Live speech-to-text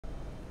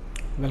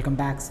Welcome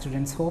back,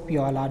 students. Hope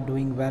you all are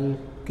doing well,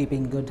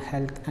 keeping good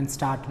health and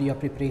started your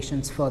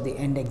preparations for the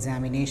end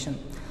examination.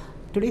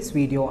 Today's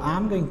video, I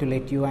am going to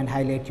let you and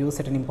highlight you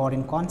certain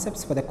important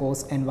concepts for the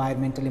course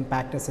Environmental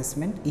Impact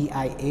Assessment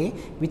EIA,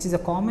 which is a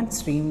common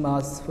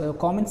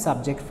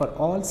subject for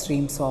all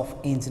streams of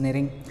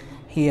engineering.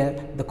 Here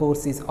the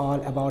course is all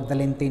about the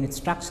length in its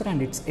structure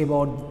and it's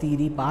about the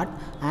theory part,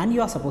 and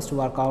you are supposed to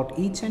work out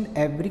each and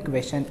every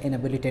question in a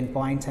bulletin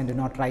points and do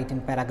not write in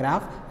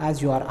paragraph,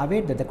 as you are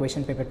aware that the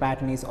question paper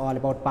pattern is all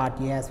about part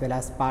A as well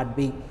as part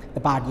B.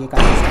 The part A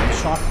consists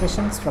of short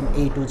questions from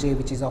A to J,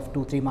 which is of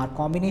 2-3 mark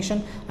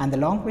combination, and the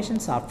long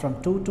questions are from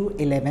 2 to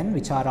 11,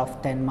 which are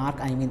of 10 mark,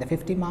 I mean the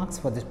 50 marks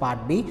for the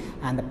part B,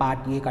 and the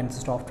part A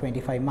consists of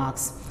 25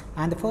 marks.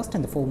 And the first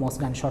and the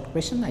foremost gunshot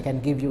question I can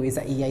give you is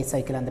the EIA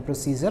cycle and the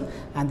procedure,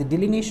 and the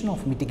delineation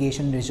of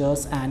mitigation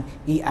measures and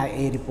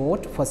EIA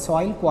report for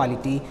soil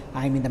quality,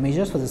 I mean the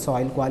measures for the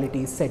soil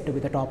quality, is said to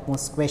be the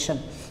topmost question.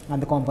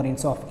 And the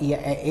components of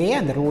EIA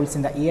and the roles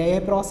in the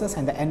EIA process,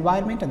 and the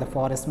environment and the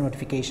forest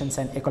notifications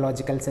and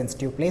ecological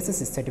sensitive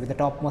places is said to be the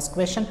topmost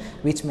question,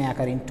 which may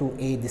occur in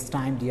 2A this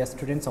time, dear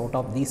students, out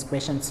of these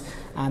questions.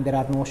 And there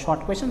are no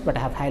short questions, but I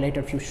have highlighted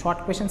a few short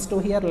questions too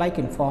here, like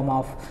in form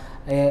of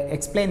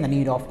explain the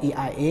need of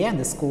EIA and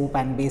the scope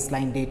and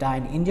baseline data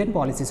and Indian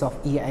policies of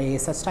EIA.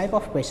 Such type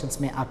of questions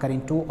may occur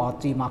in 2 or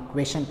 3 mark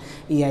question.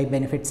 EIA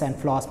benefits and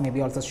flaws may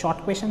be also short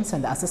questions,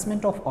 and the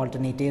assessment of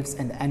alternatives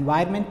and the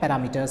environment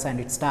parameters and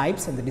its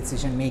types and the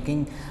decision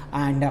making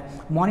and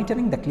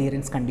monitoring the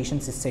clearance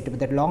conditions is said to be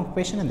the long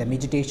question, and the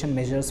mitigation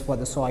measures for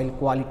the soil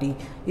quality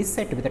is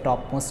said to be the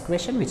topmost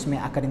question, which may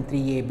occur in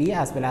 3AB,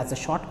 as well as the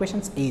short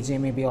questions AJ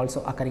may be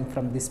also occurring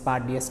from this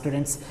part. Dear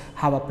students,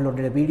 have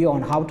uploaded a video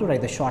on how to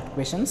write the short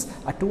questions,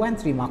 2 and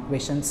 3 mark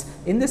questions.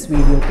 In this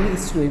video,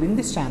 please, in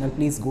this channel,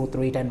 please go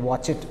through it and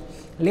watch it.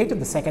 Later,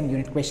 the second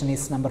unit question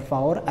is number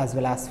 4 as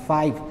well as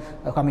 5.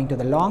 Coming to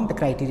the long, the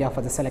criteria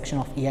for the selection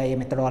of EIA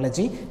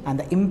methodology and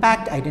the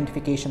impact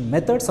identification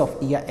methods of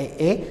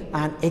EIA,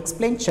 and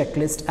explain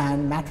checklist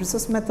and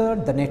matrices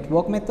method, the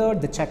network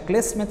method, the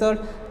checklist method,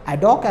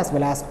 ad hoc as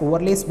well as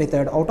overlays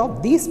method. Out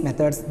of these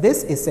methods,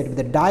 this is said to be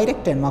the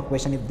direct 10 mark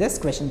question. If this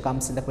question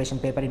comes in the question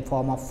paper in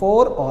form of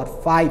 4 or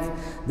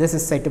 5, this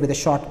is said to be the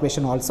short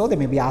question also. They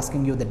may be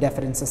asking you the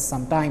differences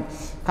sometime.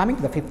 Coming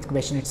to the 5th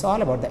question, it's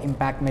all about the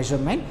impact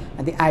measurement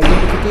and the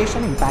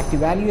identification, impact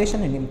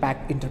evaluation and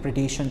impact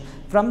interpretation.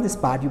 From this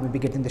part, you will be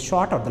getting the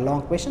short or the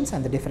long questions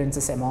and the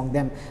differences among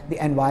them.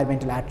 The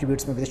environmental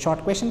attributes may be the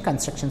short question,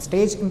 construction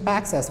stage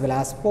impacts as well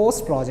as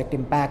post project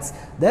impacts.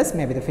 This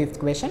may be the 5th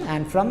question,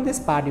 and from this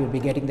part you will be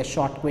getting the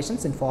short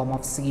questions in form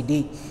of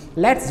CD.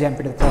 Let's jump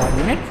into the 3rd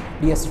unit.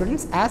 Dear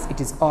students, as it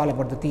is all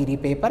about the theory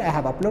paper, I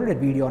have uploaded a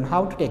video on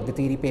how to take the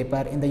theory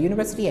paper in the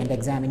university and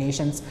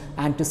examinations,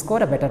 and to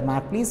score a better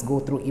mark, please go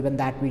through even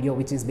that video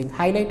which is being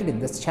highlighted in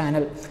this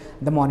channel.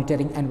 The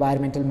monitoring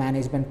environmental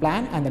management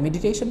plan and the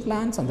mitigation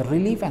plans on the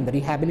relief and the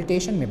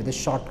rehabilitation may be the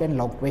short and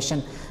long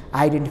question.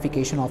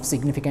 Identification of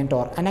significant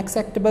or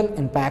unacceptable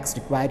impacts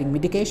requiring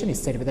mitigation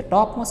is said to be the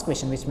topmost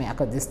question, which may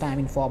occur this time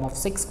in form of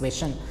 6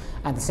 question.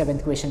 And the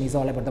 7th question is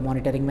all about the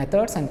monitoring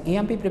methods and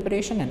EMP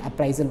preparation and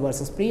appraisal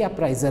versus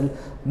pre-appraisal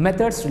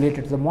methods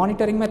related to the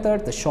monitoring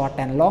method, the short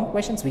and long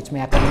questions, which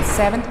may occur in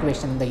 7th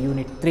question in the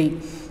unit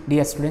 3.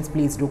 Dear students,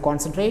 please do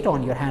concentrate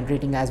on your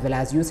handwriting as well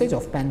as usage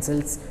of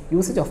pencils,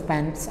 usage of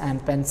pens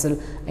and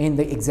pencil in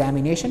the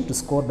examination to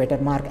score better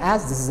mark,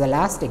 as this is the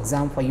last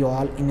exam for you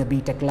all in a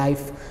BTech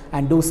life,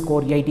 and do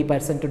score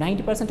 80% to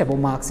 90% above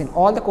marks in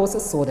all the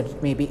courses, so that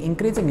it may be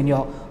increasing in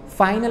your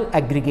final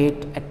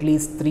aggregate. At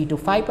least 3 to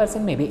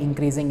 5% may be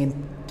increasing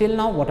in till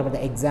now whatever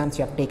the exams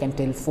you have taken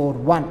till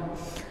 4-1.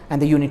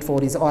 And the unit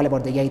 4 is all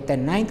about the 8th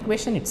and 9th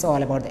question. It's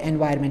all about the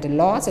environmental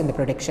laws and the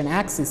protection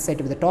acts is said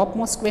to be the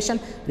topmost question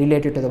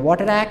related to the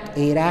Water Act,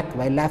 Air Act,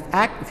 Wildlife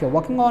Act. If you're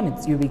working on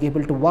it, you'll be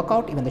able to work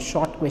out even the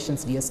short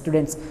questions. Dear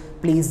students,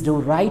 please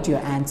do write your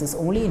answers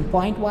only in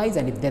point wise,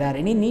 and if there are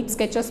any neat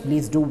sketches,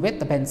 please do with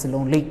the pencil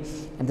only.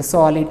 And the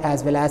solid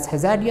as well as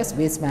hazardous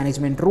waste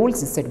management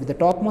rules is said to be the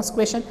topmost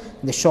question.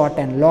 The short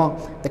and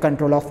long, the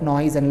control of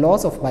noise and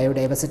loss of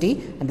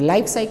biodiversity, and the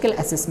life cycle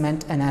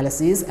assessment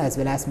analysis as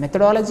well as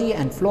methodology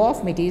and flow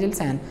of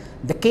materials, and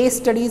the case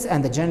studies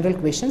and the general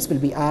questions will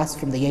be asked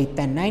from the 8th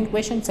and 9th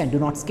questions. And do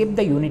not skip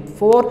the unit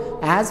 4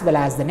 as well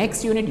as the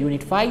next unit,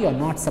 unit 5. You are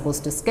not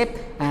supposed to skip,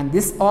 and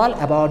this all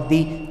about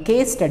the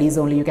case studies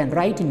only. You can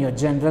write in your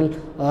general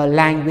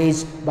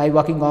language by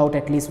working out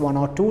at least 1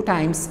 or 2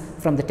 times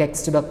from the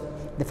textbook.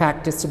 The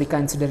factors to be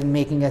considered in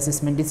making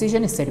assessment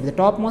decision is said to be the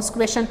topmost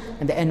question,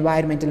 and the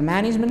environmental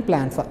management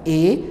plan for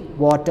A,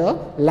 water,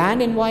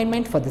 land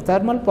environment for the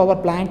thermal power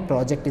plant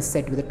project is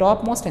said to be the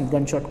topmost and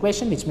gunshot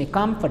question, which may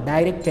come for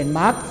direct 10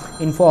 mark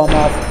in form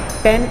of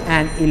 10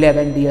 and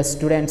 11, dear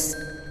students.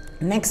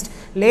 Next,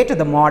 later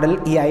the model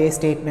EIA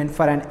statement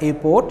for an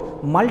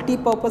airport,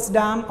 multi-purpose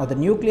dam or the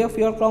nuclear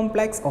fuel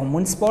complex or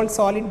municipal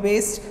solid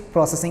waste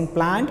processing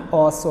plant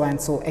or so and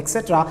so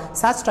etc.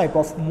 Such type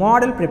of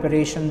model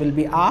preparation will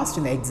be asked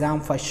in the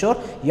exam for sure.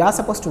 You are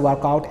supposed to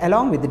work out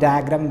along with the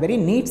diagram, very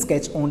neat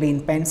sketch only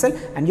in pencil,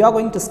 and you are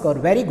going to score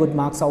very good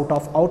marks out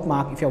of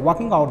outmark if you are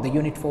working out the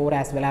unit 4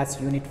 as well as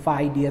unit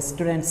 5, dear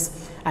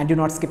students. And do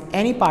not skip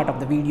any part of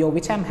the video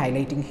which I am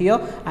highlighting here,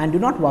 and do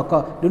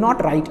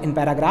not write in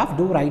paragraph,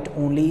 do write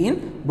only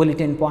in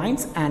bulletin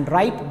points and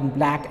write in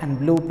black and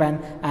blue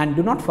pen, and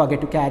do not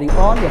forget to carry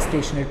all your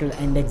stationery till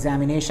end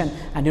examination,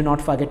 and do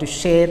not forget to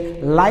share,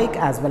 like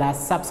as well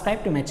as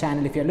subscribe to my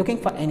channel. If you are looking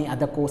for any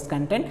other course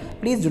content,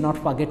 please do not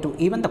forget to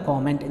even the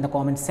comment in the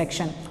comment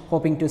section.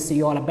 Hoping to see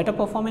you all a better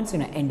performance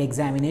in your end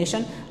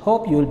examination.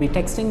 Hope you will be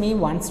texting me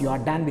once you are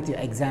done with your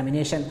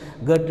examination.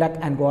 Good luck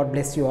and God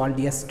bless you all,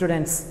 dear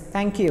students.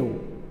 Thank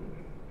you.